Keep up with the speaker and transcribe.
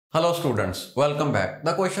Hello students, welcome back.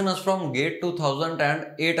 The question is from GATE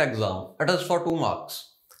 2008 exam. It is for 2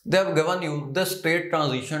 marks. They have given you this state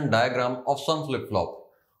transition diagram of some flip-flop.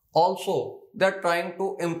 Also, they are trying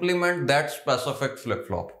to implement that specific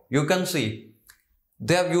flip-flop. You can see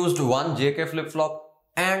they have used one JK flip-flop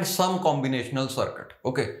and some combinational circuit.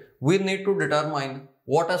 Okay, we need to determine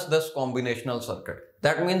what is this combinational circuit.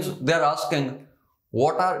 That means they are asking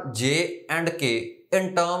what are J and K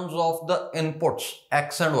in terms of the inputs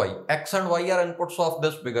X and Y. X and Y are inputs of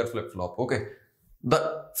this bigger flip-flop. Okay,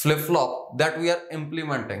 the flip-flop that we are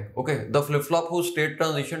implementing. Okay, the flip-flop whose state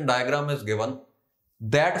transition diagram is given,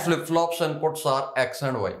 that flip-flop's inputs are X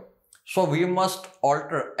and Y. So we must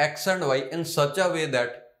alter X and Y in such a way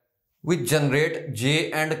that we generate J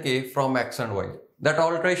and K from X and Y. That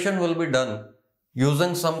alteration will be done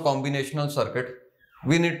using some combinational circuit.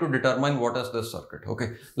 We need to determine what is this circuit.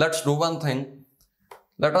 Okay, let's do one thing.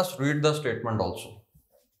 Let us read the statement also.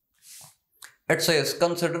 It says,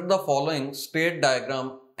 consider the following state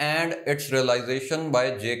diagram and its realization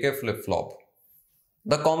by JK flip-flop.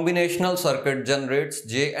 The combinational circuit generates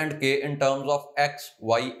J and K in terms of X,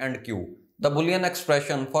 Y and Q. The Boolean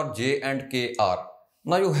expression for J and K are.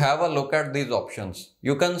 Now you have a look at these options.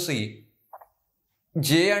 You can see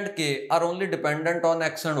J and K are only dependent on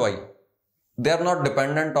X and Y. They are not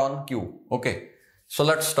dependent on Q. Okay, so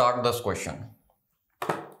let's start this question.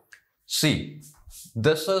 See,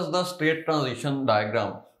 this is the state transition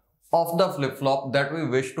diagram of the flip-flop that we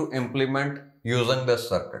wish to implement using this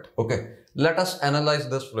circuit. Okay, let us analyze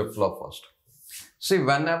this flip-flop first. See,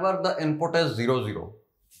 whenever the input is 0, 0,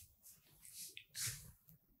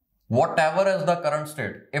 whatever is the current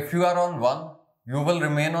state, if you are on 1, you will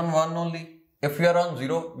remain on 1 only. If you are on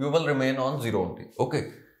 0, you will remain on 0 only.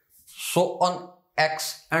 Okay, so on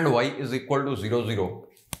X and Y is equal to 0, 0.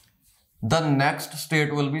 The next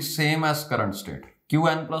state will be same as current state.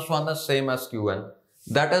 Qn plus 1 is same as Qn.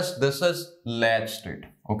 That is, this is latch state.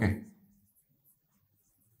 Okay.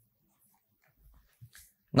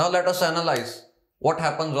 Now let us analyze what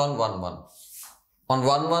happens on 1, 1. On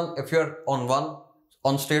 1, 1, if you are on 1,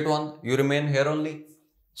 on state 1, you remain here only.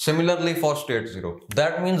 Similarly for state 0.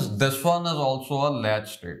 That means this one is also a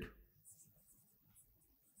latch state.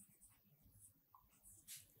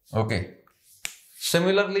 Okay.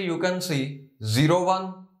 Similarly, you can see 0,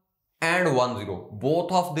 1 and 1, 0.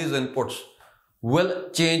 Both of these inputs will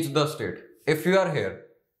change the state. If you are here,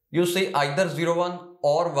 you see either 0, 1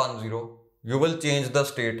 or 1, 0. You will change the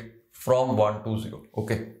state from 1 to 0.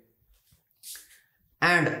 Okay.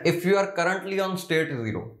 And if you are currently on state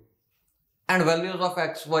 0 and values of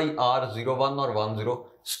X, Y are 0, 1 or 1, 0,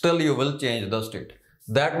 still you will change the state.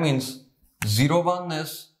 That means 0, 1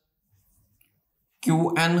 is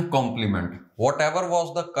Qn complement. Whatever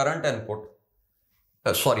was the current input,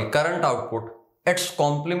 current output, its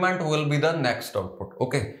complement will be the next output.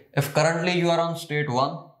 Okay. If currently you are on state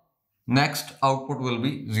 1, next output will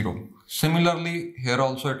be 0. Similarly, here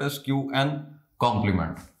also it is Qn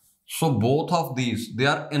complement. So both of these, they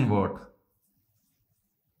are invert.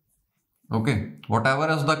 Okay. Whatever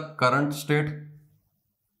is the current state,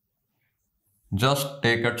 just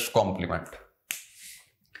take its complement.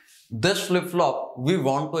 This flip-flop we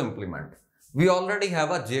want to implement. We already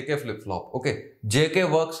have a JK flip-flop. Okay,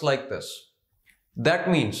 JK works like this. That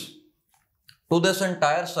means to this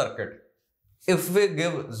entire circuit, if we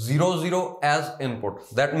give 0, 0 as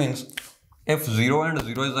input, that means if 0 and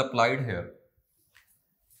 0 is applied here,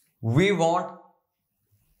 we want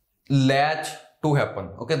latch to happen.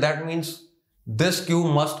 Okay, that means this Q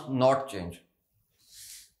must not change.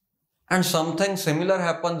 And something similar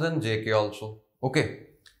happens in JK also. Okay.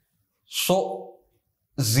 So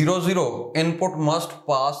 0, 0 input must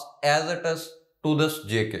pass as it is to this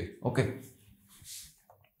JK. Okay.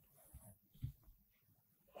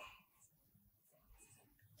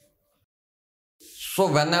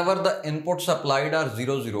 So whenever the inputs applied are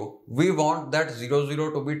 0, 0, we want that 0,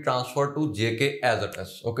 0 to be transferred to JK as it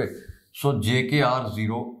is. Okay. So JK are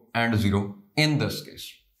 0 and 0 in this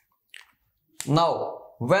case. Now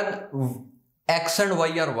when X and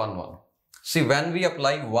Y are 1, 1. See, when we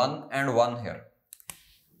apply 1 and 1 here,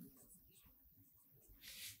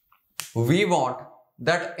 we want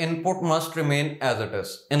that input must remain as it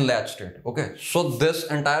is in latch state. Okay, so this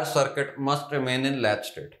entire circuit must remain in latch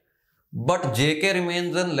state. But JK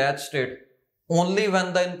remains in latch state only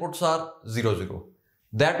when the inputs are 0, 0.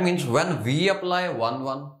 That means when we apply 1,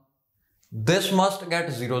 1, this must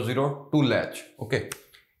get 0, 0 to latch. Okay,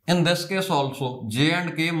 in this case also, J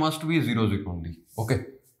and K must be 0, 0 only. Okay.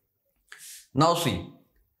 Now see,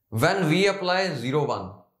 when we apply 0,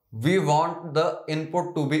 1, we want the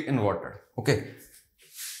input to be inverted. Okay,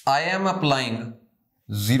 I am applying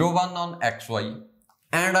 0 1 on xy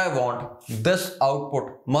and I want this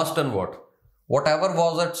output must invert. Whatever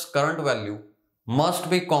was its current value must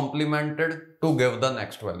be complemented to give the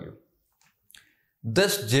next value.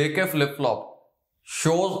 This JK flip-flop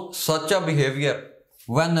shows such a behavior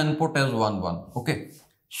when input is 1 1. Okay.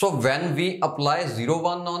 So when we apply 0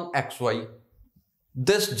 1 on xy,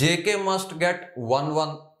 this JK must get 1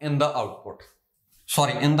 1 in the output.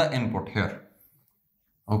 Sorry, in the input here.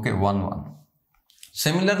 Okay, 1 1.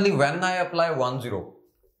 Similarly, when I apply 1 0,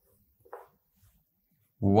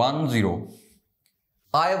 1 0,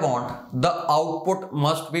 I want the output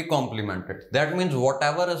must be complemented. That means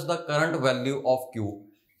whatever is the current value of Q,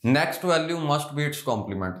 next value must be its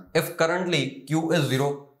complement. If currently Q is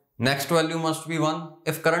 0, next value must be 1.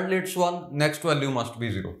 If currently it's 1, next value must be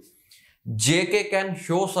 0. JK can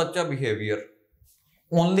show such a behavior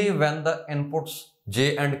only when the inputs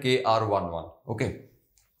J and K are 1 1. Okay.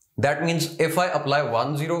 That means if I apply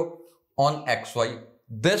 1 0 on xy,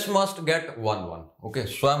 this must get 1 1. Okay.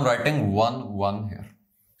 So I'm writing 1 1 here.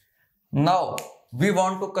 Now we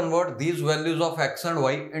want to convert these values of x and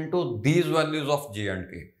y into these values of J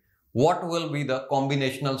and K. What will be the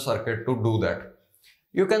combinational circuit to do that?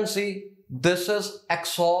 You can see this is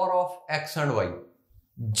XOR of x and y.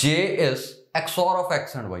 J is XOR of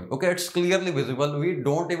x and y. Okay, it's clearly visible. We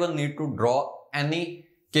don't even need to draw any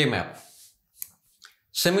K map.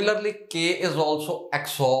 Similarly, K is also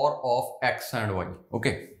XOR of x and y.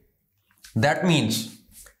 Okay, that means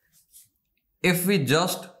if we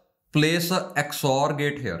just place a XOR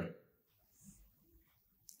gate here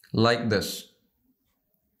like this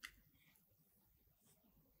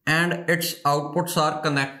and its outputs are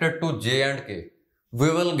connected to J and K, we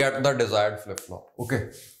will get the desired flip-flop.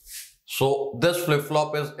 Okay, so this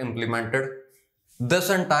flip-flop is implemented. This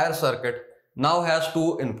entire circuit now has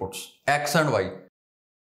two inputs, X and Y.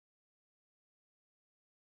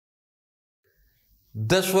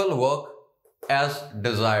 This will work as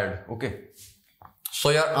desired. Okay, so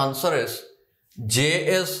your answer is J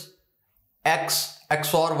is X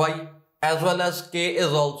XOR Y as well as K is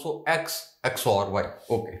also X XOR Y.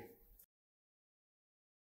 Okay.